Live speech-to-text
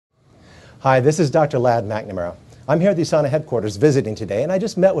Hi, this is Dr. Ladd McNamara. I'm here at the USANA headquarters visiting today, and I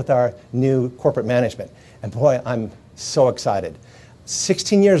just met with our new corporate management. And boy, I'm so excited.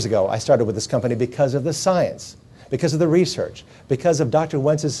 16 years ago, I started with this company because of the science, because of the research, because of Dr.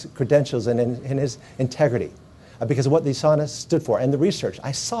 Wentz's credentials and his integrity, because of what the USANA stood for and the research.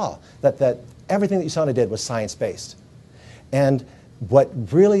 I saw that everything that USANA did was science-based. And what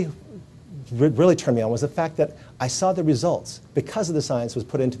really turned me on was the fact that I saw the results. Because of the science was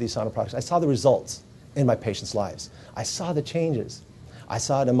put into the USANA products, I saw the results in my patients' lives. I saw the changes. I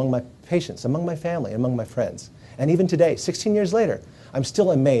saw it among my patients, among my family, among my friends. And even today, 16 years later, I'm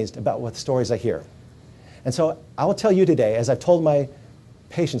still amazed about what stories I hear. And so I will tell you today, as I've told my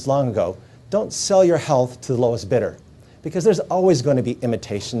patients long ago, don't sell your health to the lowest bidder, because there's always going to be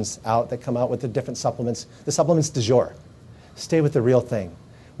imitations out that come out with the different supplements, the supplements du jour. Stay with the real thing,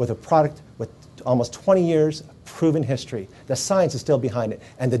 with a product with almost 20 years of proven history. The science is still behind it.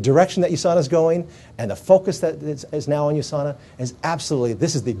 And the direction that USANA is going and the focus that is now on USANA is absolutely,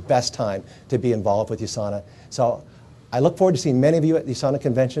 this is the best time to be involved with USANA. So I look forward to seeing many of you at the USANA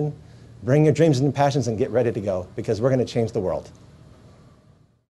convention. Bring your dreams and passions and get ready to go, because we're going to change the world.